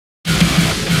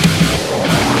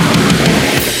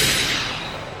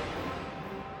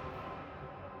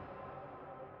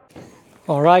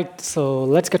All right, so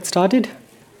let's get started.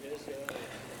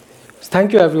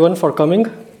 Thank you everyone for coming.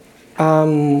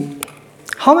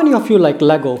 How many of you like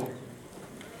Lego?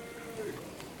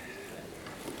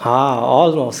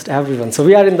 Almost everyone. So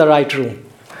we are in the right room.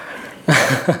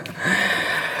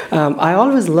 I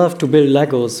always loved to build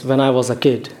Legos when I was a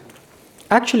kid.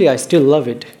 Actually, I still love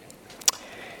it.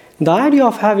 The idea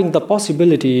of having the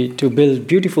possibility to build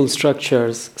beautiful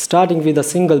structures, starting with a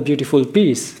single beautiful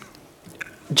piece,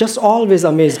 just always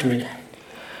amazed me.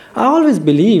 I always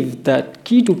believed that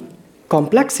key to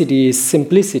complexity is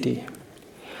simplicity.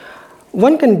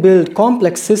 One can build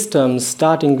complex systems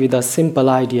starting with a simple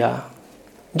idea.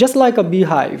 Just like a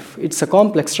beehive, it's a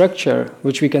complex structure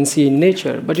which we can see in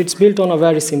nature, but it's built on a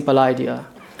very simple idea.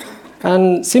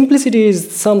 And simplicity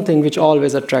is something which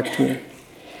always attracts me.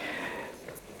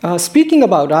 Speaking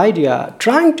about idea,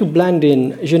 trying to blend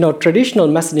in, traditional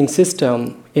messaging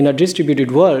system in a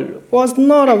distributed world was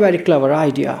not a very clever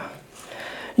idea.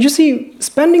 You see,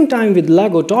 spending time with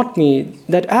Lego taught me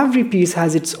that every piece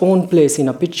has its own place in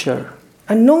a picture.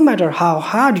 And no matter how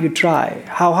hard you try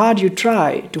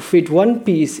to fit one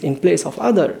piece in place of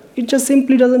other, it just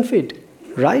simply doesn't fit,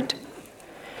 right?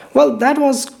 Well, that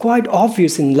was quite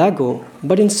obvious in Lego,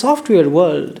 but in software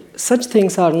world, such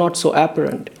things are not so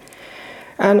apparent.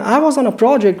 And I was on a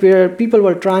project where people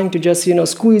were trying to just,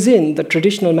 squeeze in the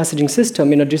traditional messaging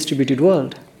system in a distributed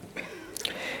world.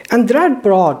 And that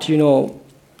brought,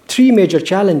 three major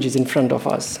challenges in front of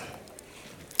us: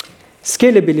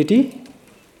 scalability,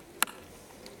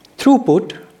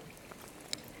 throughput,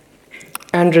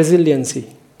 and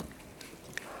resiliency.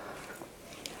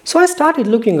 So I started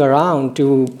looking around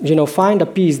to, find a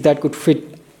piece that could fit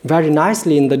very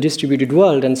nicely in the distributed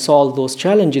world and solve those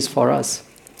challenges for us.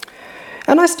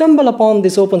 And I stumbled upon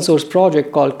this open source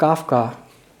project called Kafka.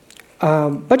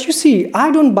 But you see,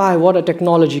 I don't buy what a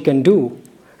technology can do,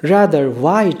 rather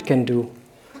why it can do.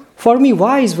 For me,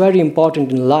 why is very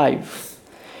important in life.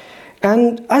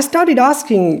 And I started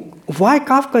asking why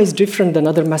Kafka is different than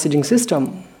other messaging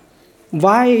systems,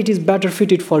 why it is better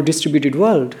fitted for distributed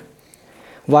world.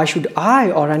 Why should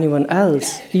I or anyone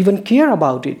else even care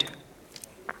about it?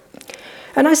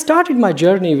 And I started my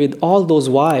journey with all those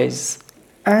whys.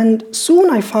 And soon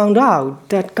I found out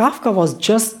that Kafka was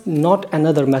just not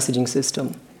another messaging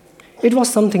system. It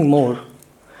was something more.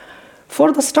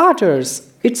 For the starters,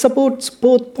 it supports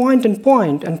both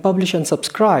point-and-point and publish and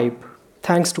subscribe,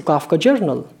 thanks to Kafka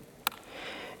Journal.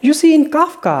 You see, in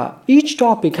Kafka, each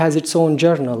topic has its own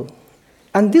journal.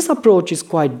 And this approach is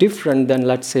quite different than,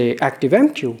 let's say,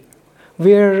 ActiveMQ,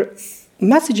 where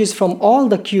messages from all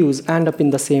the queues end up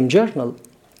in the same journal.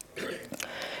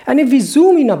 And if we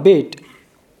zoom in a bit,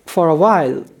 for a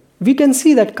while, we can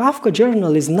see that Kafka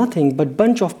journal is nothing but a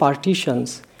bunch of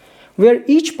partitions, where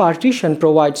each partition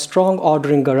provides strong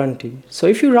ordering guarantee. So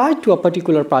if you write to a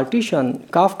particular partition,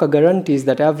 Kafka guarantees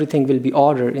that everything will be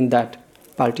ordered in that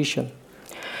partition.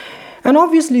 And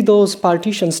obviously those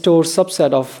partitions store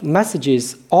subset of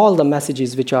messages, all the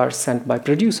messages which are sent by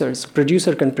producers.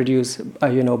 Producer can produce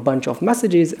a bunch of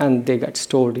messages and they get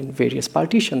stored in various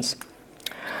partitions.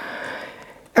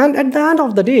 And at the end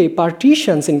of the day,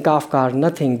 partitions in Kafka are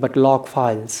nothing but log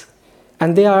files.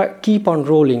 And they keep on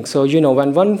rolling. So,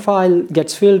 when one file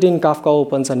gets filled in, Kafka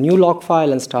opens a new log file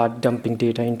and starts dumping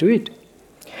data into it.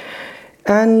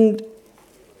 And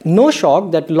no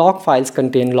shock that log files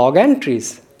contain log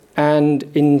entries. And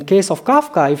in case of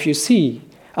Kafka, if you see,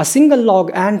 a single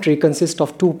log entry consists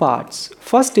of two parts.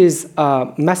 First is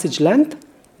message length,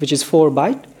 which is 4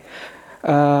 bytes.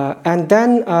 And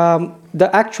then the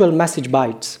actual message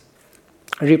bytes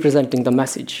representing the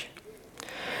message.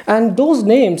 And those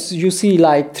names you see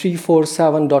like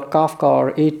 347.kafka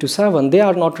or 827, they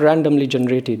are not randomly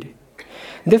generated.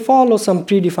 They follow some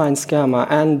predefined schema,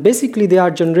 and basically they are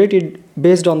generated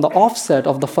based on the offset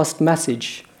of the first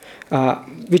message,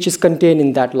 which is contained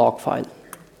in that log file.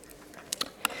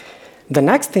 The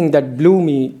next thing that blew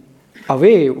me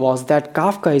away was that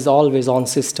Kafka is always on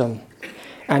system.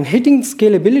 And hitting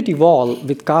scalability wall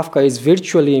with Kafka is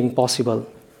virtually impossible.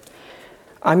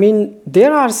 I mean,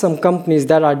 there are some companies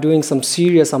that are doing some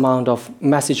serious amount of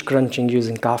message crunching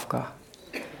using Kafka.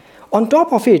 On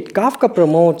top of it, Kafka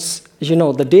promotes,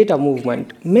 the data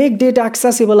movement, make data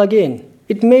accessible again.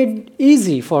 It made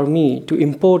easy for me to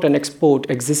import and export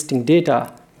existing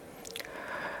data.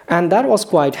 And that was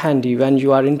quite handy when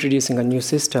you are introducing a new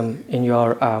system in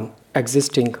your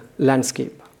existing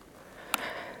landscape.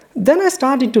 Then I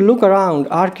started to look around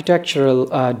architectural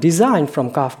design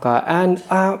from Kafka, and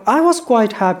I was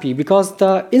quite happy because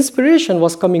the inspiration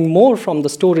was coming more from the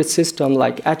storage system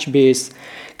like HBase,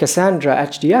 Cassandra,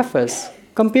 HDFS,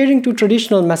 comparing to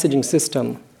traditional messaging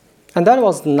system. And that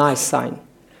was a nice sign.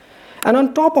 And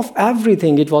on top of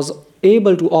everything, it was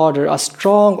able to order a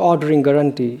strong ordering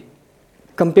guarantee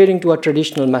comparing to a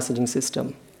traditional messaging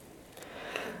system.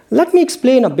 Let me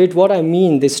explain a bit what I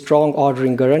mean this strong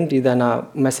ordering guarantee than a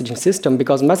messaging system,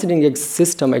 because messaging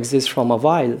system exists from a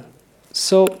while.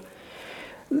 So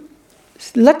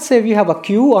let's say we have a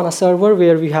queue on a server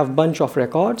where we have a bunch of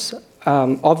records.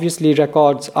 Obviously,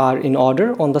 records are in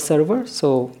order on the server.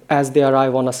 So as they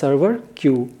arrive on a server,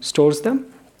 queue stores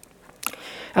them.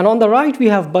 And on the right, we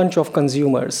have a bunch of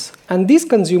consumers. And these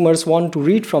consumers want to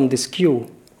read from this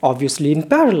queue, obviously in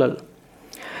parallel.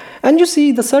 And you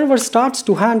see, the server starts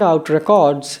to hand out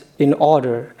records in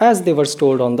order as they were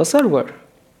stored on the server.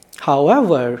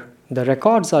 However, the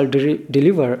records are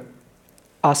delivered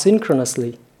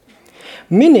asynchronously,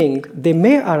 meaning they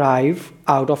may arrive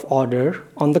out of order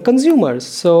on the consumers.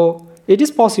 So it is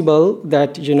possible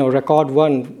that record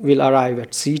 1 will arrive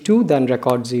at C2, then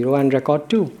record 0, and record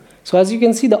 2. So as you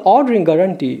can see, the ordering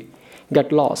guarantee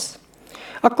get lost.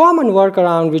 A common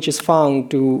workaround which is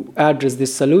found to address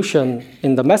this solution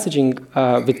in the messaging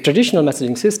with traditional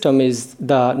messaging system is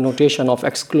the notation of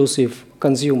exclusive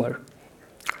consumer.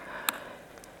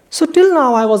 So till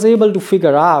now, I was able to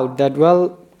figure out that,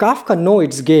 well, Kafka knows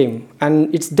its game,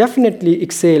 and it's definitely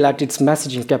excel at its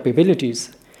messaging capabilities.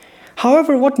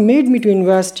 However, what made me to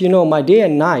invest my day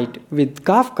and night with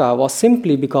Kafka was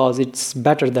simply because it's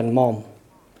better than mom.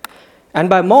 And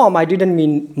by mom, I didn't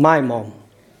mean my mom.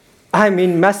 I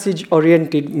mean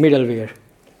message-oriented middleware.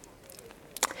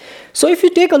 So if you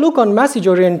take a look on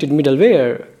message-oriented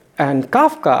middleware and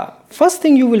Kafka, first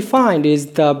thing you will find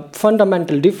is the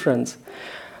fundamental difference.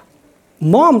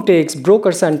 Mom takes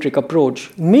broker-centric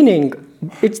approach, meaning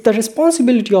it's the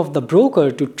responsibility of the broker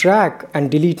to track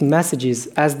and delete messages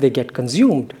as they get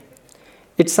consumed.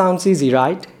 It sounds easy,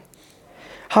 right?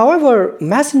 However,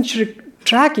 message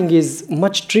tracking is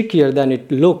much trickier than it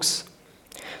looks.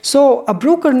 So a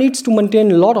broker needs to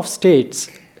maintain a lot of states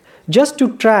just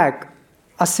to track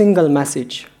a single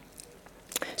message.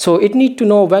 So it needs to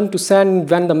know when to send,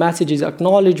 when the message is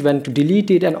acknowledged, when to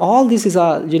delete it, and all this is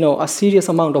a serious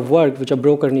amount of work which a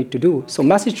broker needs to do. So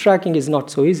message tracking is not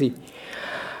so easy.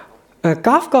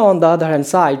 Kafka, on the other hand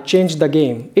side, changed the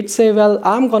game. It say, well,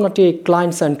 I'm going to take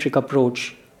client-centric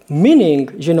approach, meaning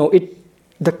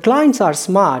the clients are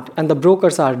smart and the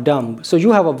brokers are dumb. So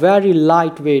you have a very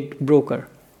lightweight broker.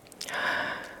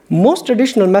 Most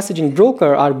traditional messaging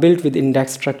brokers are built with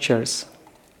index structures.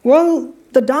 Well,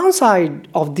 the downside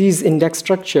of these index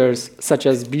structures, such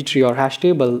as B-tree or hash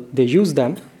table, they use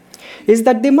them, is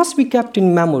that they must be kept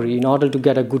in memory in order to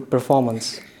get a good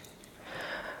performance.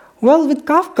 Well, with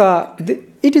Kafka,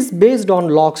 it is based on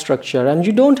log structure, and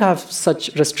you don't have such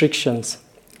restrictions.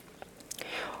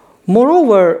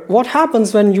 Moreover, what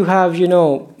happens when you have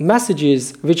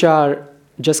messages which are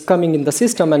just coming in the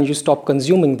system and you stop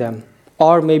consuming them?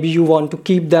 Or maybe you want to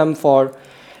keep them for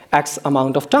X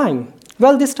amount of time.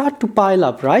 Well, they start to pile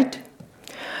up, right?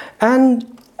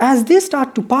 And as they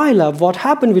start to pile up, what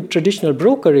happened with traditional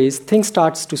broker is things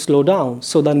starts to slow down.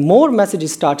 So the more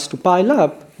messages starts to pile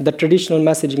up, the traditional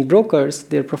messaging brokers,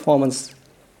 their performance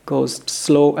goes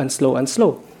slow and slow and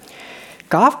slow.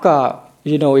 Kafka,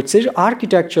 its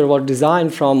architecture was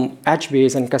designed from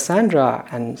HBase and Cassandra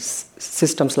and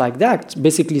systems like that,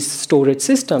 basically storage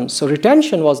systems. So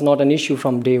retention was not an issue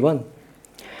from day one.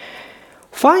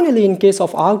 Finally, in case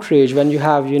of outrage, when you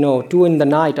have 2 in the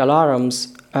night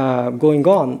alarms going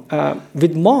on,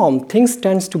 with mom, things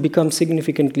tends to become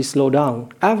significantly slowed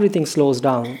down. Everything slows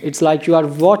down. It's like you are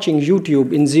watching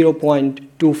YouTube in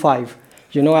 0.25.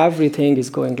 Everything is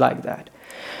going like that.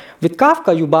 With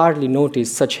Kafka, you barely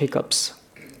notice such hiccups.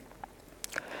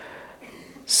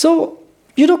 So,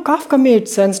 Kafka made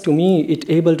sense to me. It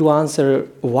able to answer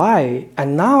why.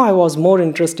 And now I was more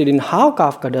interested in how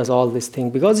Kafka does all this thing,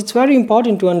 because it's very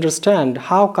important to understand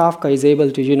how Kafka is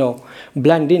able to,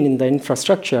 blend in the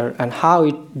infrastructure and how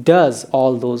it does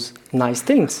all those nice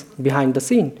things behind the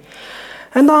scene.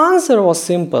 And the answer was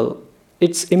simple.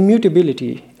 It's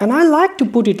immutability. And I like to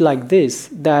put it like this,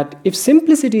 that if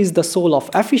simplicity is the soul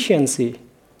of efficiency,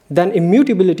 then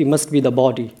immutability must be the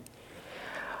body.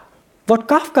 What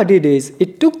Kafka did is,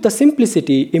 it took the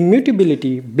simplicity,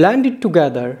 immutability, blended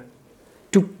together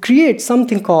to create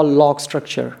something called log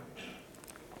structure.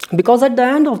 Because at the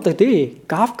end of the day,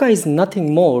 Kafka is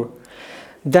nothing more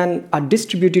than a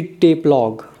distributed tape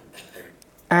log.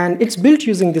 And it's built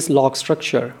using this log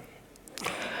structure.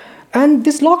 And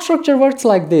this log structure works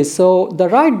like this. So the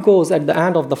write goes at the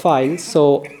end of the file.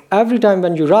 So every time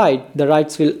when you write, the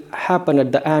writes will happen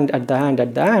at the end, at the end,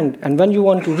 at the end. And when you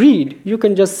want to read, you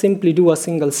can just simply do a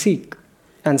single seek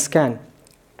and scan.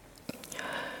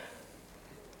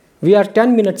 We are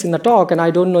 10 minutes in the talk, and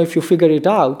I don't know if you figure it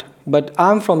out, but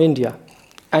I'm from India.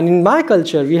 And in my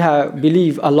culture, we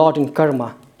believe a lot in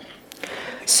karma.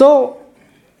 So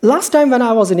last time when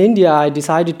I was in India, I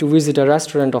decided to visit a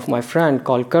restaurant of my friend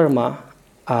called Karma.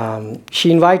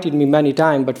 She invited me many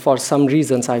times, but for some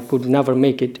reasons, I could never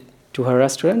make it to her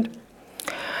restaurant.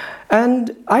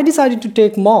 And I decided to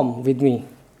take mom with me.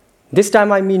 This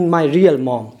time I mean my real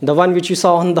mom, the one which you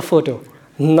saw on the photo,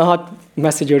 not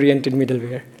message-oriented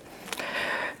middleware.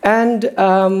 And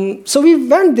so we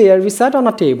went there, we sat on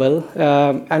a table,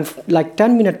 and like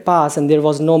 10 minutes passed, and there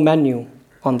was no menu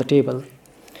on the table.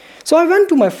 So I went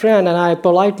to my friend, and I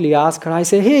politely asked her, I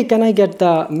said, hey, can I get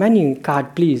the menu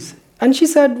card, please? And she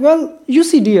said, well, you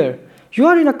see, dear, you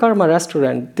are in a Karma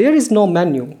restaurant. There is no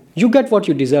menu. You get what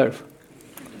you deserve.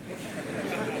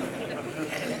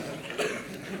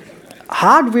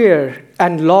 Hardware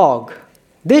and log,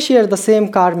 they share the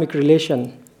same karmic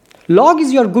relation. Log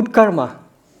is your good karma,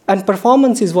 and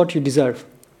performance is what you deserve.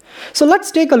 So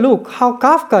let's take a look how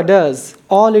Kafka does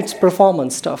all its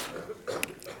performance stuff.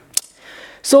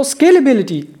 So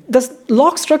scalability, the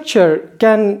log structure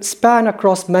can span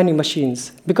across many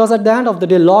machines, because at the end of the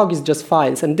day, log is just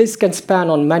files, and this can span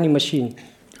on many machines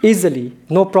easily,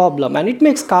 no problem, and it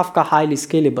makes Kafka highly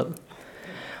scalable.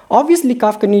 Obviously,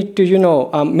 Kafka needs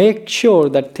to make sure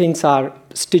that things are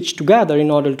stitched together in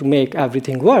order to make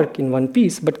everything work in one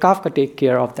piece, but Kafka takes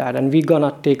care of that, and we're going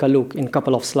to take a look in a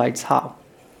couple of slides how.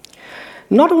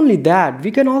 Not only that,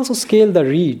 we can also scale the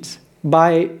reads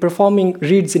by performing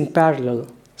reads in parallel.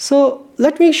 So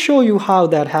let me show you how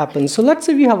that happens. So let's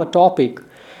say we have a topic.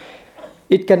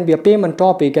 It can be a payment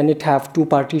topic, and it have two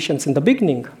partitions in the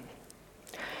beginning.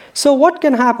 So what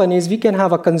can happen is we can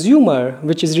have a consumer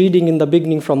which is reading in the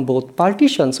beginning from both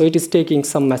partitions. So it is taking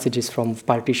some messages from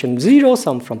partition 0,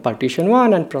 some from partition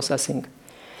 1, and processing.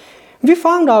 We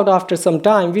found out after some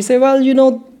time, we say,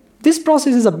 well, this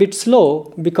process is a bit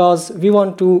slow because we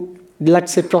want to,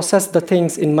 let's say, process the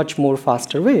things in much more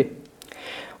faster way.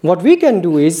 What we can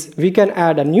do is we can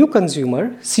add a new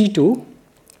consumer, C2,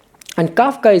 and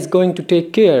Kafka is going to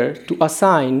take care to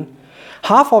assign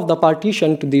half of the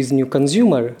partition to this new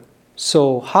consumer.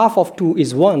 So half of 2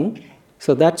 is 1.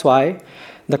 So that's why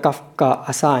the Kafka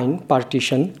assign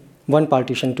one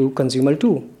partition to consumer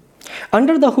 2.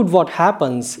 Under the hood, what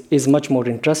happens is much more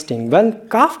interesting. When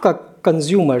Kafka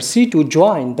consumer C2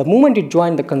 joined, the moment it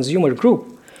joined the consumer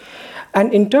group,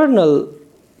 an internal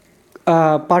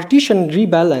partition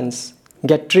rebalance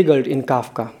get triggered in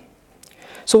Kafka.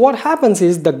 So what happens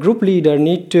is the group leader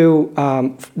need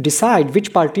to decide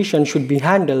which partition should be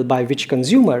handled by which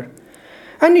consumer.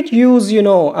 And it use,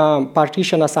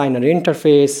 partition assigner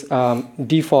interface,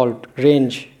 default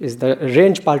range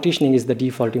partitioning is the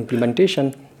default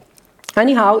implementation.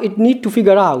 Anyhow, it need to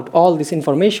figure out all this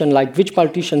information, like which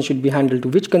partition should be handled to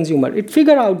which consumer. It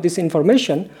figure out this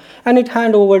information, and it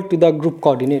hand over to the group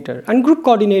coordinator. And group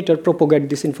coordinator propagate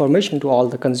this information to all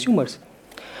the consumers.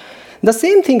 The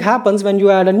same thing happens when you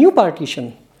add a new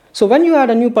partition. So when you add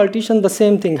a new partition, the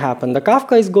same thing happens. The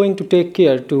Kafka is going to take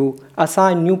care to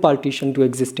assign new partition to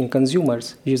existing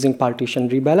consumers using partition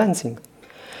rebalancing.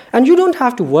 And you don't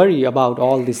have to worry about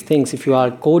all these things if you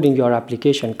are coding your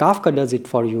application. Kafka does it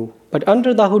for you. But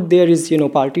under the hood, there is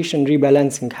partition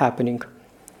rebalancing happening.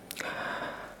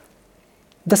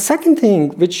 The second thing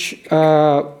which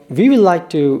we will like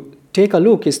to take a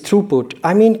look is throughput.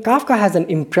 I mean, Kafka has an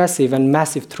impressive and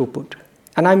massive throughput.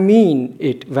 And I mean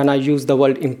it when I use the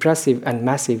word impressive and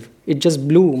massive. It just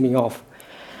blew me off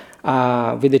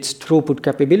with its throughput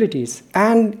capabilities.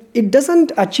 And it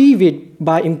doesn't achieve it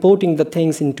by importing the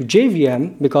things into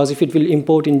JVM, because if it will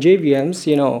import in JVMs,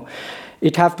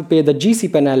 it have to pay the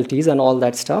GC penalties and all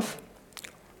that stuff.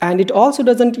 And it also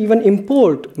doesn't even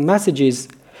import messages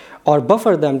or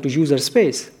buffer them to user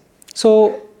space.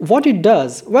 So what it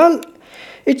does, well,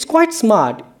 it's quite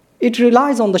smart. It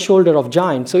relies on the shoulder of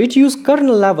giants. So it uses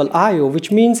kernel level I/O,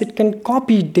 which means it can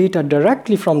copy data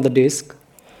directly from the disk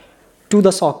to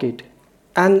the socket.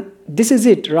 And this is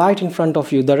it right in front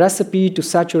of you, the recipe to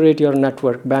saturate your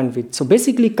network bandwidth. So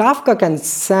basically, Kafka can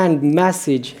send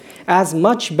message as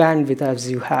much bandwidth as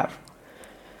you have.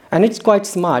 And it's quite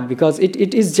smart because it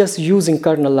is just using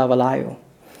kernel level I/O.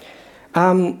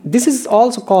 This is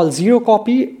also called zero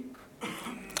copy.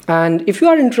 And if you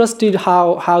are interested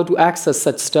how to access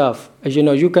such stuff,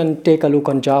 you can take a look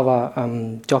on Java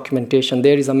documentation.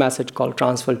 There is a message called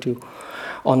transfer to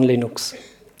on Linux.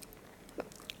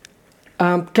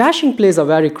 Caching plays a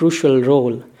very crucial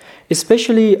role,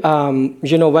 especially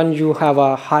when you have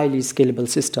a highly scalable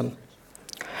system.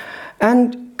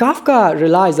 And Kafka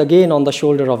relies again on the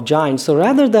shoulder of giants. So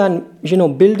rather than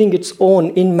building its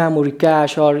own in-memory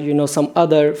cache or some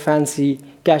other fancy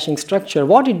caching structure,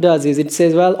 what it does is it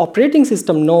says, well, operating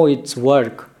system know its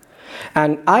work,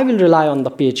 and I will rely on the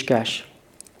page cache.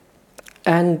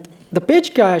 And the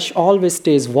page cache always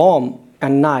stays warm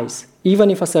and nice, even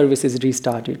if a service is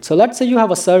restarted. So let's say you have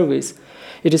a service,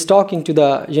 it is talking to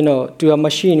the to a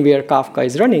machine where Kafka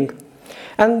is running,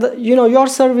 and your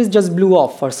service just blew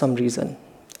off for some reason.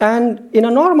 And in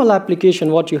a normal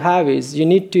application, what you have is you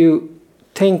need to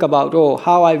think about, oh,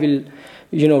 how I will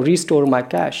restore my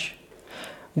cache.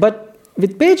 But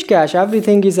with page cache,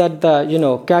 everything is at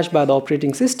the cached by the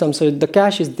operating system, so the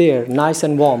cache is there, nice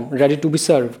and warm, ready to be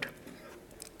served.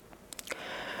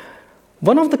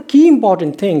 One of the key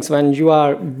important things when you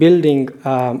are building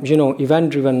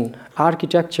event-driven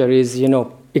architecture is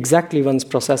exact events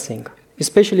processing,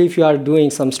 especially if you are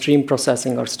doing some stream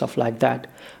processing or stuff like that,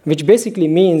 which basically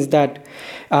means that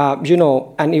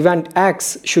an event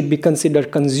X should be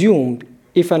considered consumed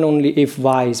if and only if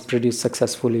Y is produced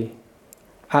successfully.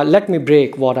 Let me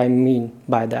break what I mean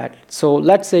by that. So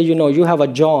let's say you have a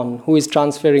John who is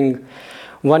transferring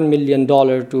 $1 million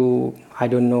to, I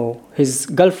don't know, his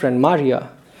girlfriend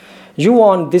Maria. You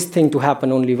want this thing to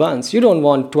happen only once. You don't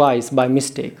want twice by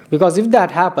mistake. Because if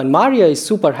that happened, Maria is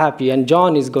super happy and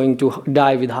John is going to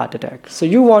die with heart attack. So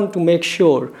you want to make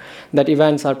sure that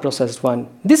events are processed once.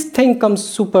 This thing comes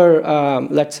super,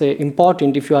 let's say,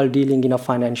 important if you are dealing in a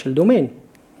financial domain.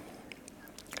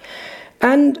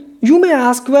 And you may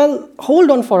ask, well,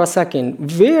 hold on for a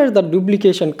second, where the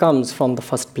duplication comes from the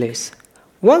first place?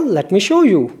 Well, let me show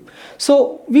you.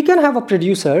 So we can have a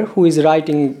producer who is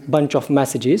writing a bunch of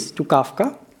messages to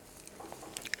Kafka.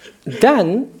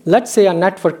 Then, let's say a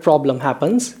network problem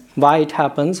happens. Why it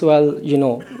happens? Well,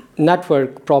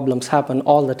 network problems happen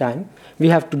all the time. We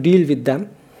have to deal with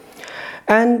them.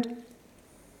 And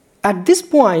at this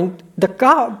point, the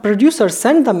producer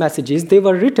sent the messages. They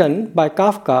were written by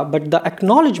Kafka, but the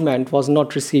acknowledgement was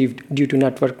not received due to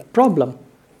network problem.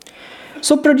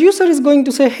 So producer is going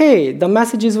to say, hey, the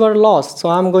messages were lost, so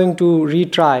I'm going to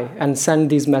retry and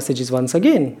send these messages once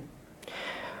again.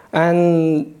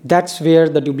 And that's where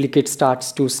the duplicate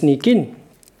starts to sneak in.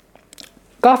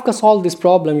 Kafka solved this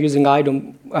problem using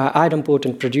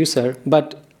idempotent producer,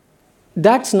 but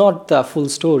that's not the full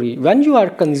story. When you are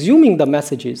consuming the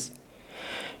messages,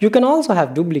 you can also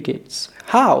have duplicates.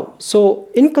 How? So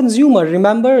in consumer,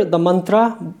 remember the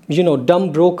mantra,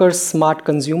 dumb broker, smart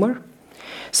consumer?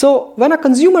 So when a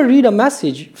consumer reads a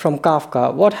message from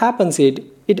Kafka, what happens is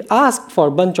it asks for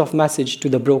a bunch of messages to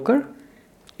the broker.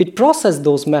 It processes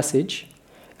those messages,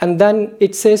 and then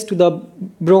it says to the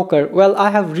broker, well,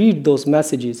 I have read those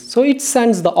messages. So it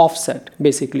sends the offset,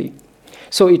 basically.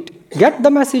 So it gets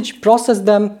the message, process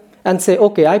them, and say,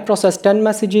 okay, I processed 10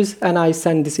 messages, and I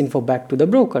send this info back to the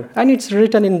broker. And it's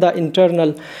written in the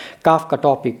internal Kafka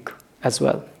topic as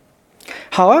well.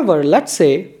 However, let's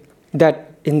say that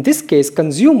in this case,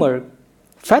 consumer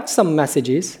fetch some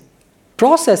messages,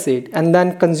 process it, and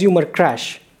then consumer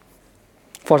crash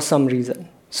for some reason.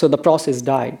 So the process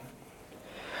died.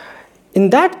 In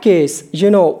that case,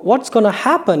 what's going to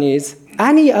happen is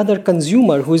any other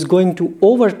consumer who is going to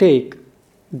overtake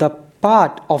the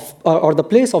part of or the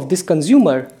place of this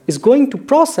consumer is going to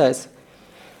process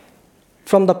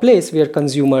from the place where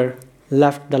consumer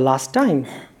left the last time.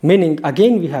 Meaning,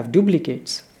 again, we have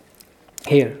duplicates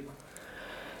here.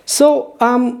 So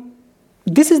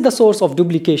this is the source of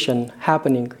duplication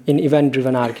happening in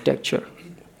event-driven architecture.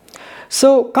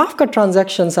 So Kafka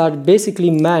transactions are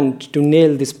basically meant to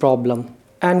nail this problem.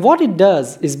 And what it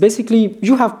does is basically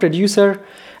you have producer,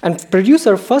 and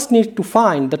producer first needs to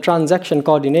find the transaction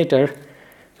coordinator,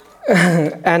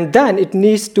 and then it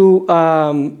needs to.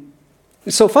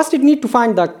 So first it needs to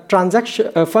find the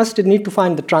transaction. First it needs to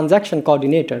find the transaction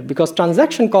coordinator, because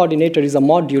transaction coordinator is a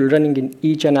module running in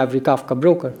each and every Kafka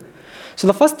broker. So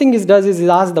the first thing it does is it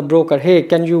asks the broker, hey,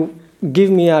 can you give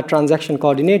me a transaction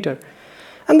coordinator?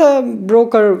 And the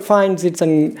broker finds it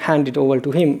and hands it over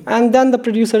to him. And then the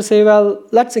producer says, well,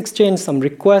 let's exchange some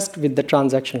request with the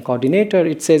transaction coordinator.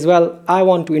 It says, well, I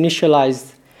want to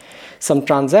initialize some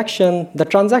transaction. The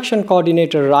transaction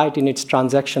coordinator writes in its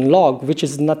transaction log, which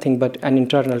is nothing but an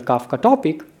internal Kafka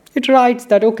topic. It writes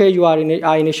that, okay,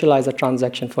 I initialize a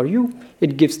transaction for you.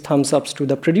 It gives thumbs ups to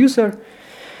the producer.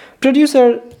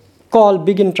 Producer call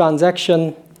begin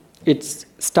transaction. It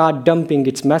start dumping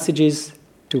its messages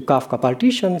to Kafka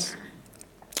partitions.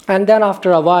 And then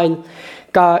after a while,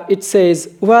 it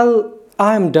says, well,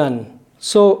 I'm done.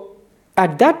 So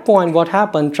at that point, what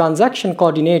happened, transaction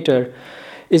coordinator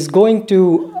is going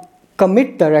to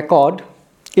commit the record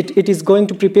it is going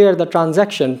to prepare the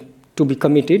transaction to be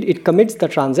committed. It commits the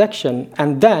transaction,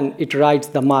 and then it writes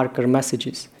the marker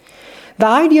messages. The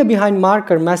idea behind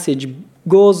marker message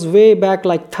goes way back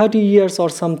like 30 years or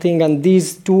something, and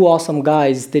these two awesome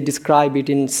guys, they describe it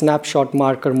in snapshot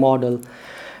marker model,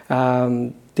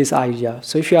 this idea.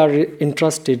 So if you are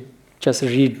interested, just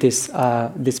read this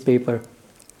paper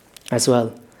as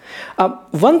well.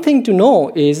 One thing to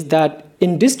know is that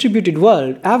in distributed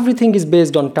world, everything is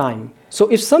based on time. So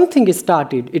if something is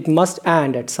started, it must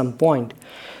end at some point.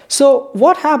 So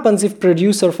what happens if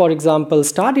producer, for example,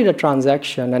 started a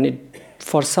transaction and it,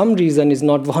 for some reason, is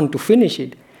not want to finish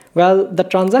it? Well, the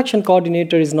transaction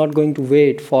coordinator is not going to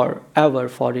wait forever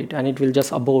for it, and it will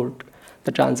just abort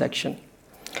the transaction.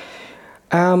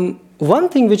 One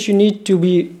thing which you need to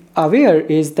be aware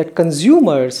is that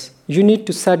consumers, you need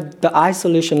to set the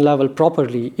isolation level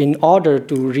properly in order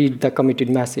to read the committed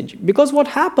message. Because what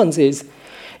happens is,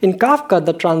 in Kafka,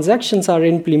 the transactions are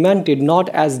implemented not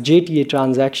as JTA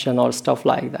transaction or stuff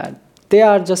like that. They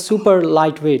are just super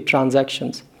lightweight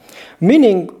transactions.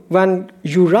 Meaning, when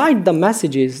you write the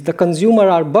messages, the consumer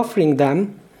are buffering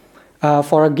them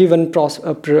for a given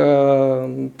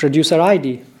producer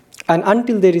ID, and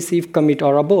until they receive commit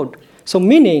or abort. So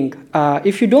meaning,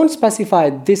 if you don't specify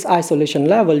this isolation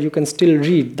level, you can still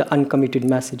read the uncommitted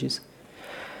messages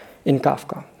in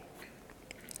Kafka.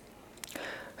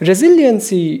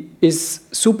 Resiliency is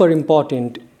super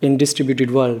important in distributed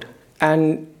world.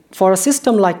 And for a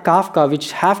system like Kafka,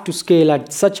 which have to scale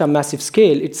at such a massive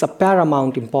scale, it's a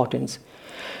paramount importance.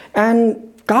 And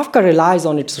Kafka relies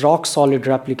on its rock-solid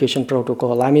replication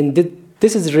protocol. I mean,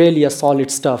 this is really a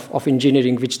solid stuff of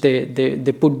engineering which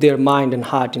they put their mind and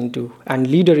heart into. And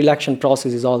leader election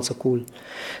process is also cool.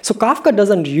 So Kafka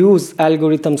doesn't use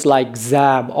algorithms like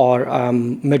ZAB or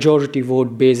majority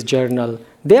vote-based journal.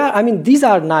 These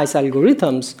are nice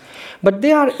algorithms, but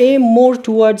they are aimed more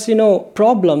towards,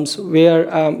 problems where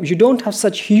you don't have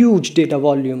such huge data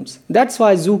volumes. That's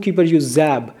why Zookeeper uses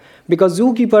ZAB, because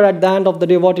Zookeeper, at the end of the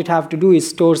day, what it have to do is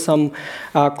store some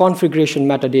configuration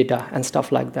metadata and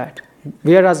stuff like that.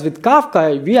 Whereas with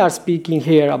Kafka, we are speaking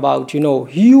here about,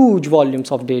 huge volumes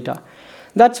of data.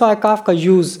 That's why Kafka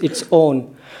used its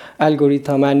own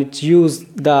algorithm, and it's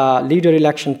used the leader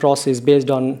election process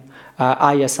based on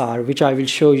ISR, which I will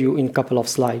show you in a couple of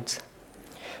slides.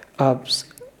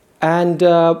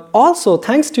 Also,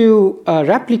 thanks to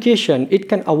replication, it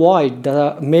can avoid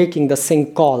making the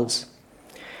sync calls.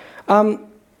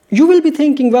 You will be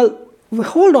thinking, well,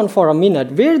 hold on for a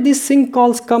minute, where these sync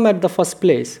calls come at the first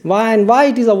place? Why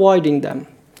it is avoiding them?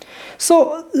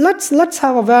 So let's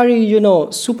have a very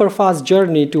super fast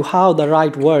journey to how the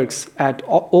write works at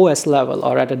OS level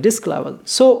or at a disk level.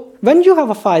 So when you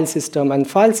have a file system and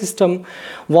file system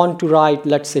want to write,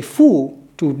 let's say, foo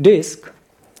to disk,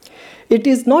 it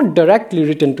is not directly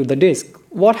written to the disk.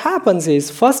 What happens is,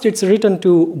 first it's written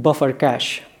to buffer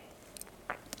cache.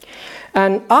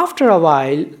 And after a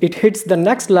while, it hits the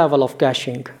next level of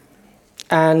caching.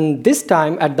 And this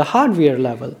time at the hardware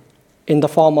level, in the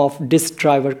form of disk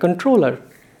driver controller.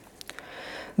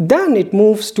 Then it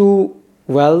moves to,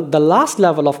 well, the last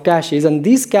level of caches, and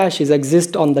these caches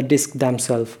exist on the disk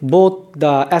themselves, both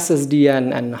the SSD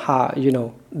and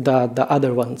the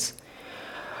other ones.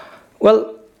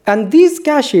 Well, and these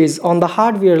caches on the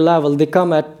hardware level, they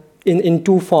come in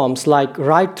two forms, like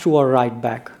write through or write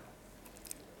back.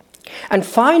 And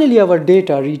finally, our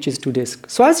data reaches to disk.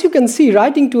 So as you can see,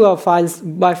 writing to a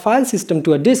file system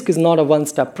to a disk is not a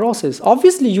one-step process.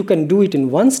 Obviously, you can do it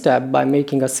in one step by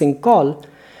making a sync call,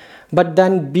 but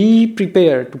then be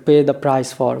prepared to pay the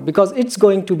price for, because it's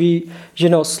going to be,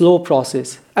 slow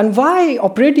process. And why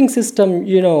operating system,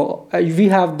 we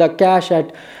have the cache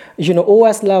at,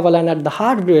 OS level and at the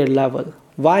hardware level.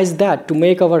 Why is that? To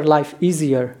make our life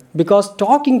easier. Because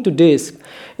talking to disk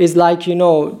is like,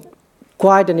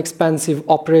 quite an expensive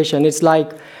operation. It's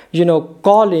like,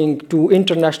 calling to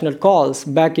international calls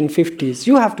back in 50s.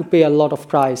 You have to pay a lot of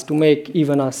price to make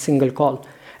even a single call.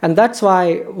 And that's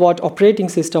why what operating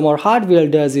system or hardware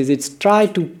does is it's try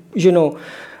to,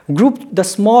 group the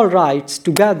small writes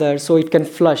together so it can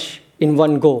flush in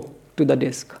one go to the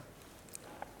disk.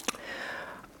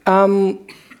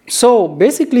 So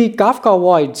basically, Kafka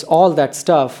avoids all that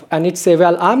stuff, and it says,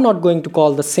 well, I'm not going to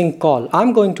call the sync call.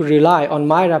 I'm going to rely on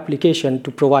my replication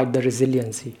to provide the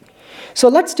resiliency. So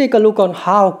let's take a look on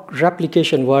how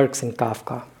replication works in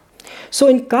Kafka. So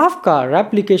in Kafka,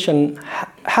 replication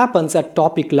happens at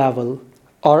topic level,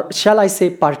 or shall I say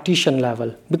partition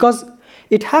level, because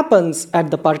it happens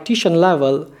at the partition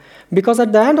level, because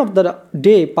at the end of the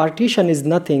day, partition is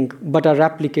nothing but a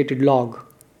replicated log.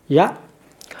 Yeah.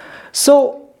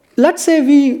 So let's say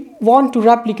we want to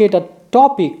replicate a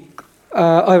topic,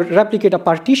 or replicate a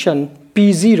partition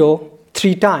P0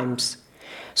 3 times.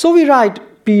 So we write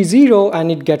P0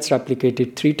 and it gets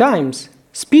replicated 3 times.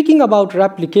 Speaking about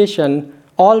replication,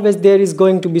 always there is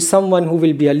going to be someone who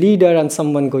will be a leader and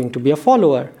someone going to be a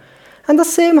follower. And the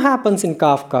same happens in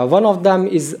Kafka. One of them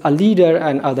is a leader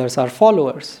and others are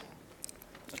followers.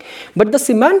 But the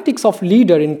semantics of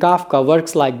leader in Kafka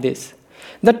works like this.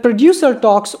 That producer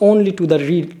talks only to the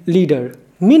leader,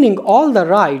 meaning all the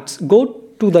rights go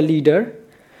to the leader,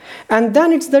 and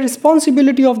then it's the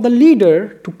responsibility of the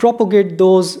leader to propagate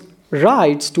those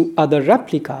rights to other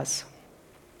replicas.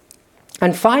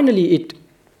 And finally,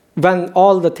 when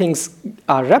all the things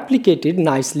are replicated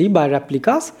nicely by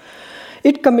replicas,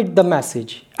 it commits the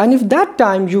message. And if that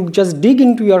time you just dig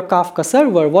into your Kafka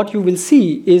server, what you will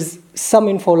see is some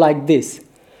info like this.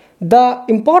 The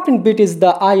important bit is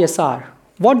the ISR.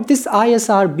 What this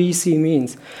ISR BC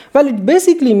means? Well, it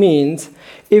basically means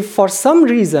if for some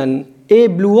reason A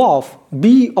blew off,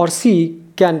 B or C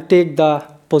can take the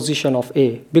position of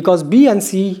A, because B and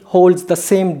C holds the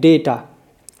same data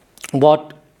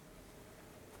what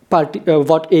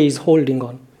A is holding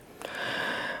on.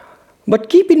 But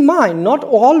keep in mind, not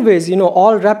always,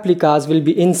 all replicas will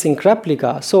be in-sync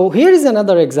replica. So here is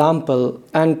another example,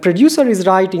 and producer is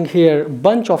writing here a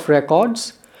bunch of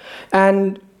records,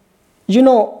 and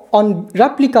on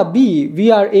replica B,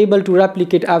 we are able to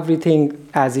replicate everything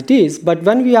as it is, but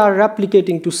when we are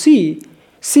replicating to C,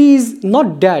 C is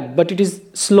not dead, but it is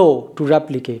slow to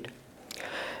replicate.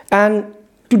 And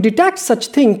to detect such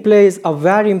thing plays a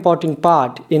very important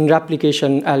part in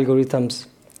replication algorithms,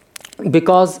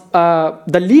 because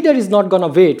the leader is not going to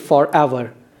wait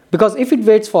forever, because if it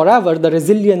waits forever, the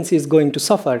resilience is going to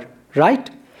suffer, right?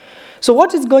 So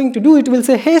what it's going to do, it will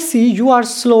say, hey C, you are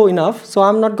slow enough, so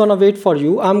I'm not going to wait for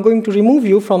you. I'm going to remove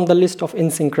you from the list of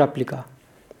in-sync replica.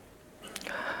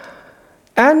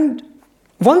 And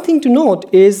one thing to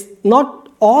note is not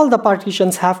all the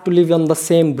partitions have to live on the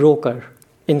same broker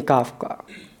in Kafka,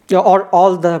 or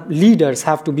all the leaders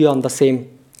have to be on the same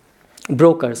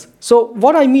brokers. So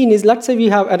what I mean is, let's say we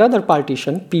have another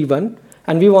partition, P1,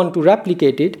 and we want to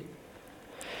replicate it.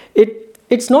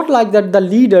 It's not like that the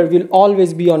leader will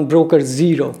always be on broker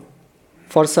 0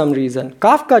 for some reason.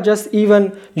 Kafka just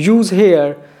even use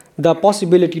here the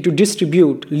possibility to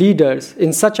distribute leaders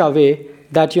in such a way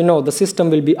that the system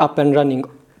will be up and running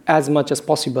as much as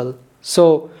possible.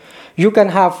 So you can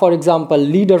have, for example,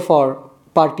 leader for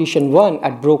partition 1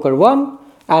 at broker 1,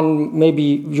 and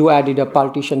maybe you added a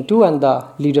partition 2 and the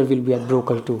leader will be at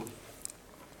broker 2.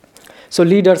 So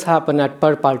leaders happen at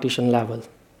per partition level.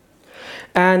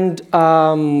 And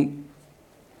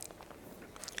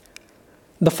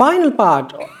the final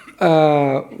part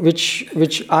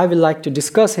which I will like to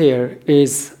discuss here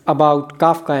is about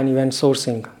Kafka and event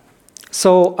sourcing.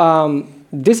 So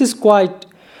this is quite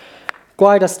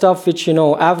a stuff which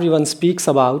everyone speaks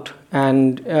about,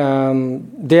 and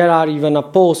there are even a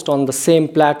post on the same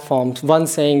platforms, one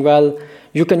saying, well,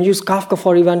 you can use Kafka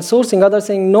for event sourcing, others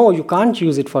saying, no, you can't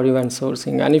use it for event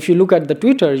sourcing. And if you look at the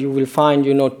Twitter, you will find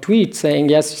tweets saying,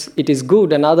 yes, it is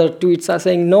good, and other tweets are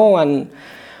saying no, and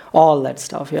all that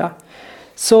stuff, yeah.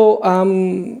 So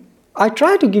I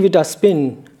try to give it a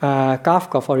spin,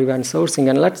 Kafka for event sourcing,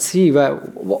 and let's see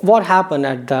what happened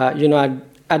at the,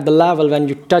 at the level when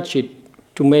you touch it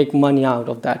to make money out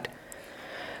of that.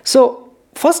 So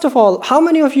first of all, how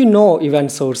many of you know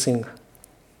event sourcing?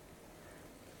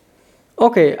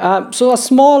 Okay, so a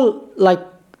small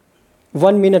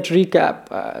 1 minute recap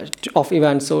of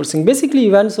event sourcing. Basically,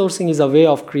 event sourcing is a way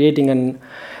of creating an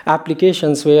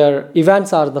applications where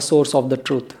events are the source of the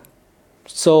truth.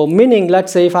 So meaning,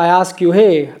 let's say if I ask you,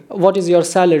 hey, what is your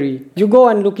salary? You go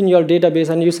and look in your database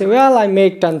and you say, well, I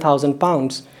make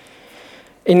 £10,000.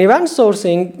 In event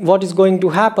sourcing, what is going to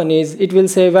happen is it will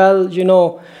say, well,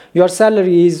 your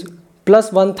salary is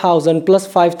plus 1,000, plus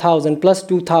 5,000, plus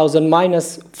 2,000,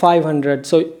 minus 500.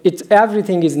 So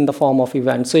everything is in the form of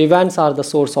events. So events are the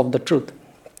source of the truth.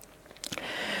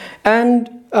 And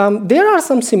there are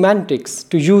some semantics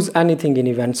to use anything in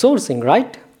event sourcing,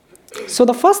 right? So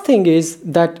the first thing is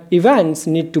that events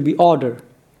need to be ordered.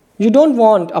 You don't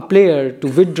want a player to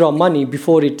withdraw money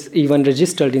before it's even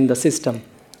registered in the system.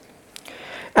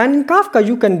 And in Kafka,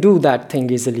 you can do that thing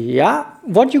easily, yeah?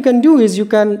 What you can do is you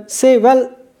can say,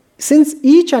 well, since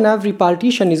each and every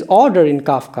partition is ordered in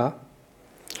Kafka,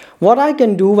 what I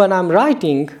can do when I'm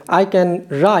writing, I can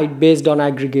write based on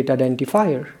aggregate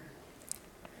identifier.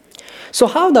 So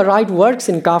how the write works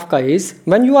in Kafka is,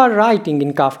 when you are writing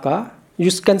in Kafka, you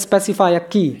can specify a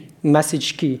key,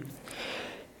 message key.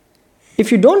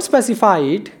 If you don't specify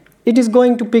it, it is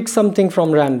going to pick something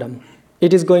from random.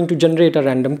 It is going to generate a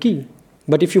random key.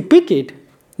 But if you pick it,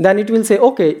 then it will say,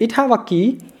 okay, it have a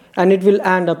key and it will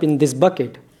end up in this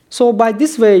bucket. So by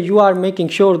this way, you are making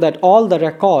sure that all the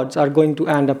records are going to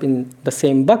end up in the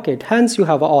same bucket. Hence, you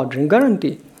have an ordering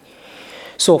guarantee.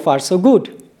 So far, so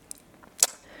good.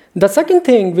 The second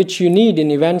thing which you need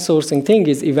in event sourcing thing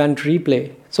is event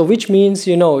replay. So which means,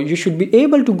 you should be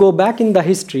able to go back in the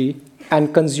history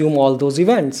and consume all those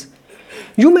events.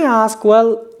 You may ask,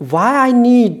 well, why I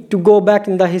need to go back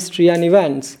in the history and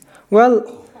events?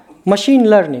 Well, machine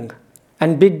learning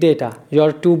and big data,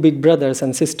 your two big brothers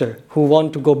and sister who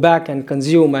want to go back and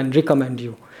consume and recommend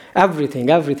you. Everything.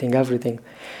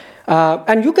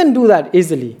 And you can do that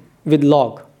easily with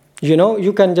log.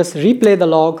 You can just replay the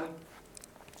log.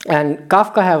 And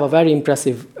Kafka have a very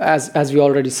impressive, as we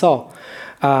already saw,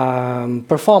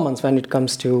 performance when it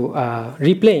comes to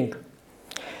replaying.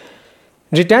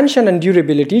 Retention and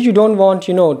durability, you don't want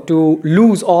to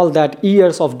lose all that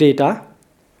years of data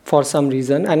for some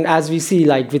reason. And as we see,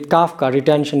 like with Kafka,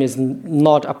 retention is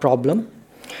not a problem.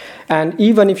 And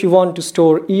even if you want to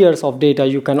store years of data,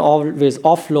 you can always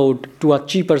offload to a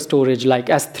cheaper storage like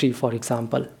S3, for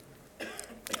example,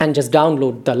 and just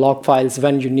download the log files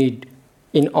when you need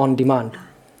on demand.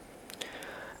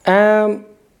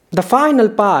 The final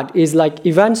part is like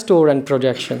event store and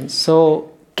projection. So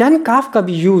can Kafka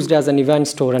be used as an event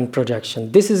store and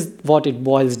projection? This is what it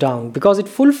boils down, because it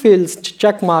fulfills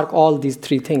checkmark all these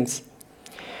three things.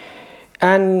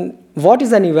 And what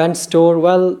is an event store?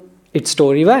 Well, it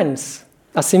stores events,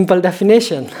 a simple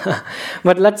definition.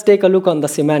 But let's take a look on the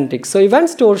semantics. So event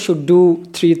store should do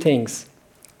three things.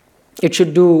 It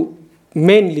should do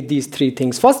mainly these three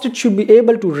things. First, it should be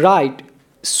able to write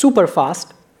super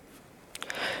fast.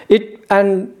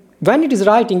 And when it is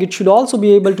writing, it should also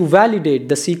be able to validate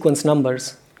the sequence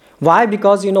numbers. Why?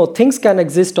 Because things can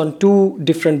exist on two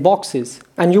different boxes,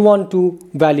 and you want to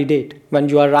validate when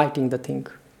you are writing the thing.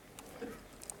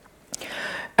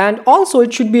 And also,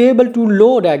 it should be able to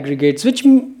load aggregates, which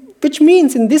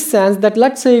means in this sense that,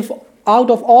 let's say, if out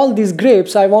of all these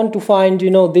grapes, I want to find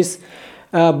this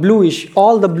bluish,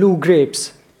 all the blue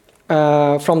grapes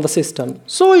from the system.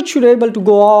 So it should be able to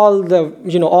go all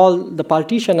the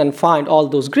partition and find all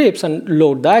those grapes and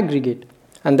load the aggregate.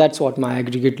 And that's what my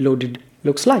aggregate loaded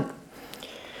looks like.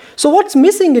 So what's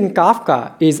missing in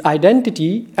Kafka is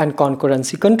identity and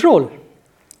concurrency control.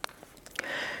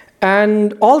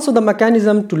 And also the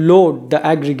mechanism to load the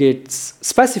aggregates,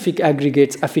 specific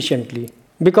aggregates efficiently.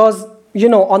 Because,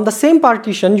 on the same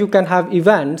partition, you can have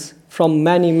events from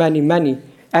many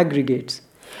aggregates.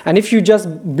 And if you just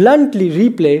bluntly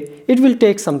replay, it will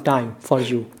take some time for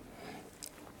you.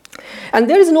 And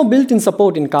there is no built-in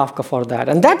support in Kafka for that.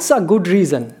 And that's a good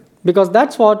reason, because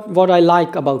that's what I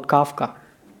like about Kafka.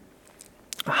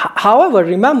 However,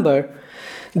 remember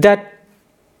that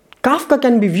Kafka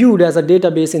can be viewed as a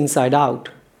database inside out.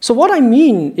 So what I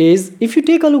mean is, if you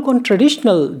take a look on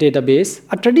traditional database,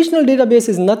 a traditional database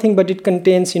is nothing but it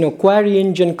contains, query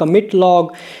engine, commit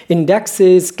log,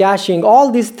 indexes, caching, all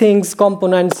these things,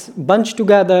 components bunched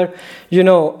together,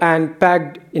 and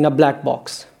packed in a black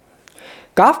box.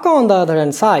 Kafka, on the other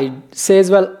hand side, says,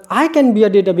 well, I can be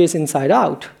a database inside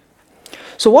out.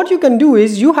 So what you can do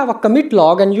is you have a commit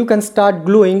log and you can start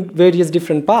gluing various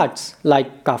different parts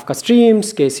like Kafka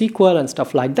streams, KSQL, and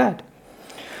stuff like that.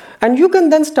 And you can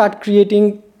then start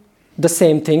creating the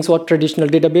same things what traditional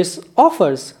database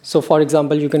offers. So for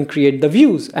example, you can create the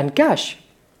views and cache.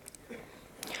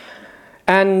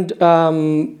 And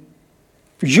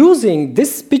using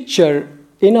this picture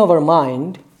in our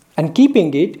mind and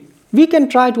keeping it, we can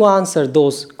try to answer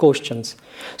those questions.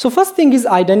 So first thing is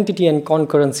identity and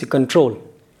concurrency control.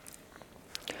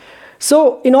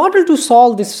 So in order to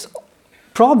solve this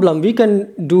problem, we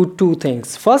can do two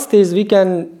things. First is we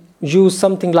can use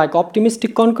something like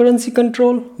optimistic concurrency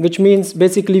control, which means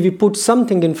basically we put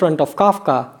something in front of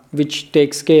Kafka which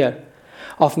takes care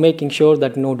of making sure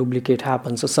that no duplicate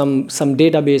happens, so some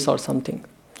database or something.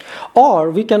 Or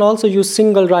we can also use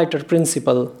single writer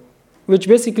principle, which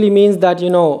basically means that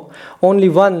only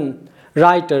one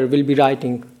writer will be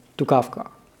writing to Kafka.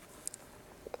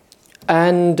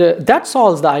 And that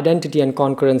solves the identity and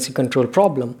concurrency control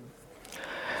problem.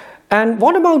 And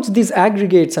what about these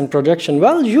aggregates and projection?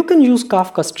 Well, you can use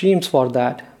Kafka streams for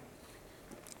that.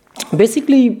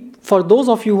 Basically, for those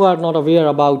of you who are not aware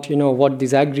about what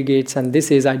these aggregates and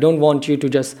this is, I don't want you to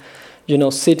just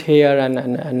sit here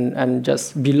and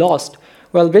just be lost.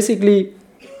 Well, basically,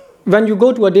 when you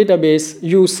go to a database,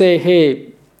 you say,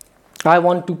 hey, I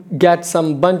want to get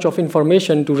some bunch of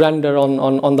information to render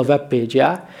on the web page,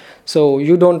 yeah? So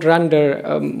you don't render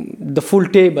the full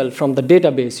table from the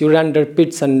database. You render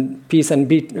pieces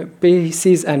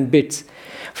and bits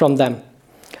from them.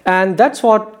 And that's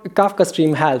what Kafka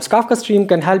Stream helps. Kafka Stream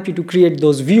can help you to create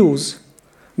those views,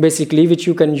 basically, which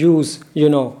you can use,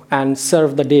 and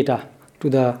serve the data to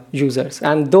the users.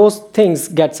 And those things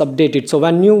gets updated. So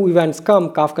when new events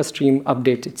come, Kafka Stream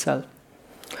updates itself.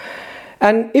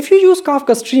 And if you use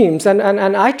Kafka Streams, and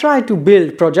I try to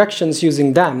build projections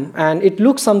using them, and it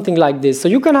looks something like this. So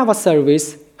you can have a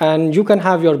service, and you can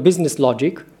have your business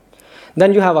logic.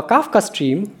 Then you have a Kafka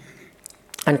Stream,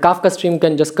 and Kafka Stream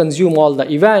can just consume all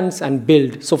the events and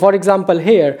build. So for example,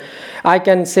 here, I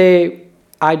can say,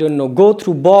 I don't know, go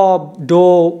through Bob,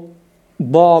 Doe,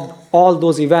 Bob, all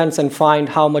those events and find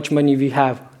how much money we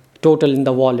have total in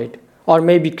the wallet. Or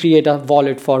maybe create a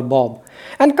wallet for Bob.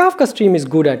 And Kafka Stream is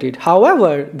good at it.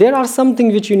 However, there are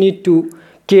something which you need to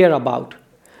care about.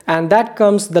 And that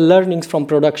comes the learnings from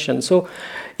production. So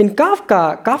in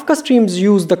Kafka Streams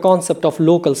use the concept of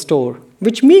local store,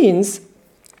 which means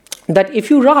that if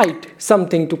you write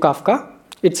something to Kafka,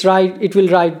 it will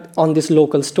write on this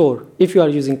local store if you are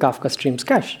using Kafka Streams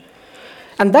cache.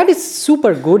 And that is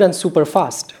super good and super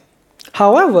fast.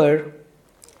 However,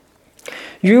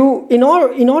 in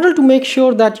order to make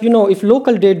sure that, if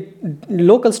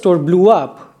local store blew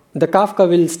up, the Kafka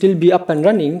will still be up and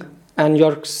running and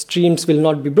your streams will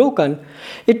not be broken,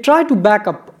 it tried to back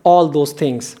up all those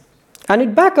things. And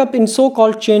it back up in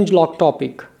so-called changelog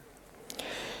topic.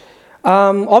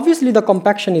 Obviously, the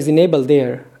compaction is enabled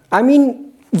there. I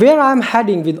mean, where I'm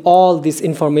heading with all this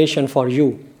information for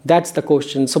you, that's the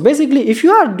question. So basically, if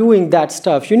you are doing that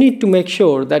stuff, you need to make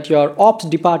sure that your ops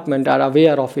department are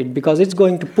aware of it, because it's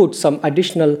going to put some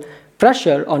additional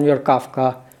pressure on your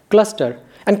Kafka cluster.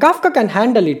 And Kafka can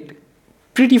handle it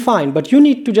pretty fine, but you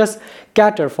need to just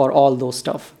cater for all those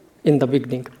stuff in the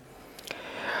beginning.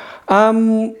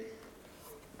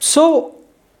 So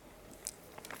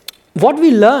what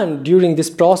we learned during this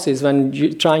process when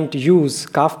you're trying to use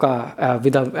Kafka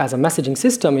as a messaging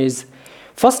system is,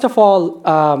 first of all,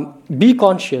 be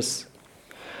conscious.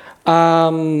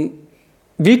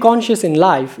 Be conscious in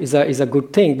life is a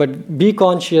good thing, but be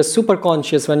conscious, super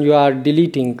conscious when you are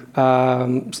deleting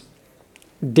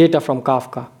data from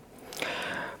Kafka.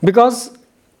 Because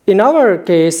in our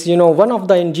case, one of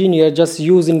the engineers just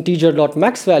used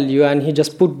integer.max value and he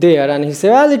just put there and he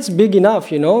said, well, it's big enough,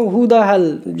 who the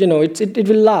hell, it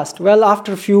will last. Well,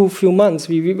 after a few months,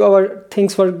 our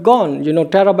things were gone,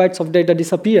 terabytes of data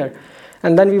disappear.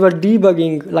 And then we were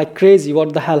debugging like crazy,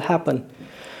 what the hell happened.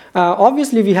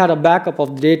 Obviously, we had a backup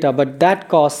of the data, but that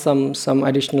caused some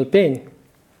additional pain.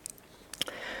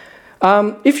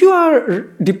 If you are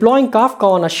deploying Kafka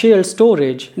on a shared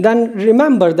storage, then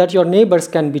remember that your neighbors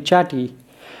can be chatty.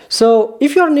 So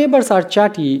if your neighbors are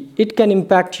chatty, it can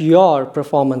impact your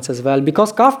performance as well,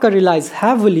 because Kafka relies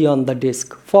heavily on the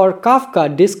disk. For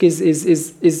Kafka, disk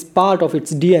is part of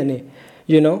its DNA,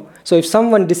 So if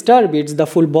someone disturbs it, the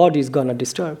full body is gonna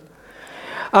disturb.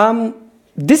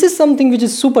 This is something which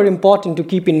is super important to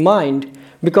keep in mind,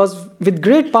 because with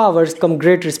great powers come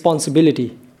great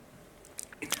responsibility.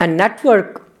 And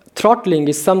network throttling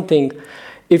is something,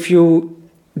 if you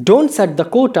don't set the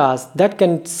quotas, that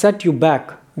can set you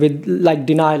back with like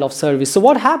denial of service. So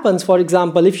what happens, for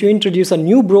example, if you introduce a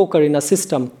new broker in a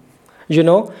system,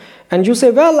 and you say,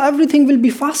 well, everything will be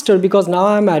faster because now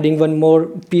I'm adding one more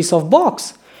piece of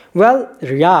box. Well,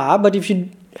 yeah, but if you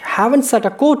haven't set a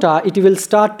quota, it will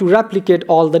start to replicate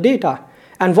all the data.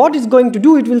 And what it's going to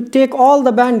do, it will take all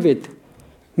the bandwidth,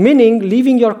 meaning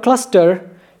leaving your cluster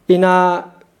in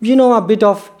a bit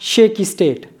of shaky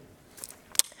state.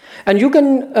 And you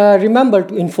can remember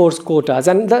to enforce quotas.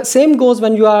 And the same goes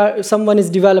when someone is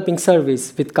developing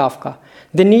service with Kafka.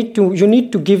 You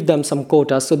need to give them some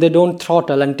quotas so they don't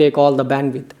throttle and take all the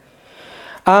bandwidth.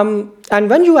 And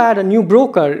when you add a new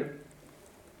broker,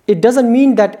 it doesn't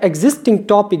mean that existing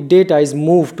topic data is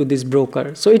moved to this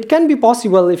broker. So it can be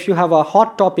possible if you have a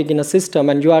hot topic in a system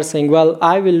and you are saying, well,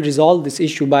 I will resolve this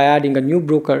issue by adding a new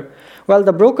broker. Well,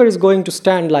 the broker is going to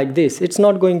stand like this. It's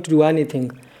not going to do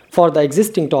anything for the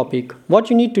existing topic. What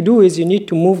you need to do is you need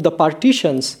to move the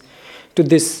partitions to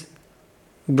this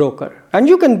broker. And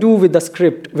you can do with the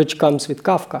script which comes with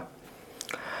Kafka.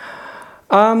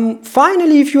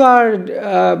 Finally, if you are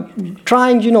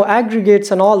trying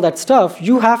aggregates and all that stuff,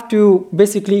 you have to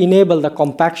basically enable the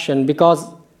compaction, because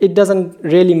it doesn't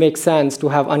really make sense to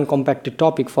have uncompacted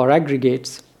topic for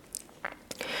aggregates.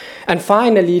 And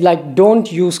finally, don't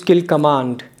use kill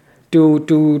command to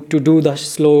do the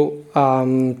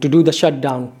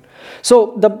shutdown.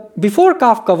 So before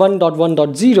Kafka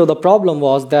 1.1.0, the problem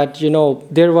was that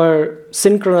there were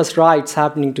synchronous writes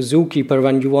happening to Zookeeper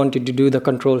when you wanted to do the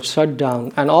control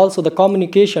shutdown, and also the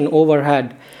communication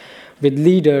overhead with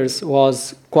leaders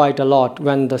was quite a lot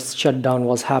when the shutdown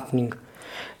was happening.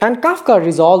 And Kafka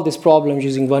resolved this problem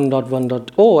using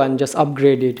 1.1.0 and just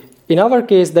upgraded. In our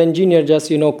case, the engineer just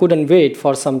couldn't wait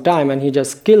for some time, and he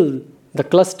just killed the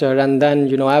cluster, and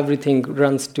then everything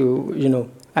runs to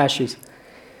ashes.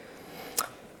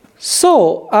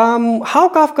 So how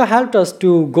Kafka helped us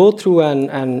to go through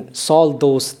and solve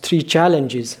those 3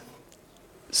 challenges?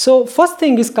 So first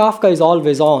thing is Kafka is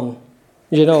always on.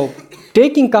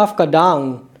 Taking Kafka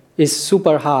down is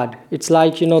super hard. It's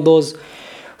like those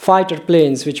fighter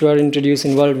planes which were introduced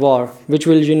in World War, which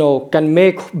will can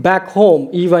make back home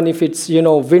even if its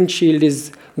windshield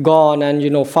is gone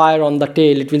and fire on the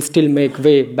tail, it will still make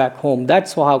way back home.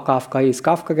 That's how Kafka is.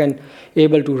 Kafka can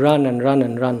able to run and run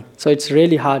and run. So it's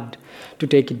really hard to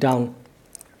take it down.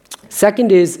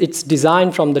 Second is it's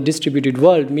designed from the distributed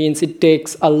world, means it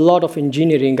takes a lot of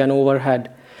engineering and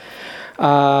overhead,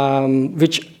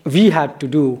 which we had to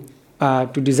do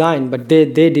to design, but they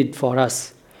did for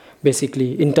us,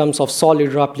 basically, in terms of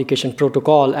solid replication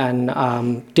protocol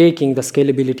and taking the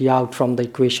scalability out from the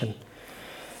equation.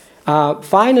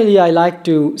 Finally, I like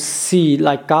to see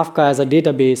Kafka as a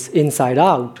database inside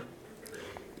out.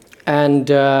 And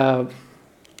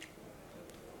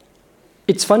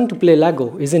it's fun to play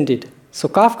Lego, isn't it? So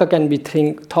Kafka can be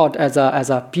thought as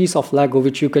a piece of Lego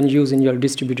which you can use in your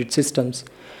distributed systems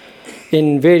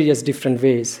in various different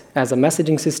ways, as a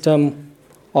messaging system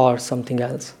or something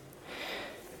else.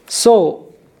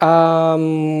 So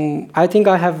I think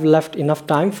I have left enough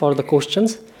time for the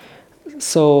questions.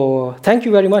 So thank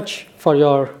you very much for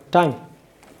your time.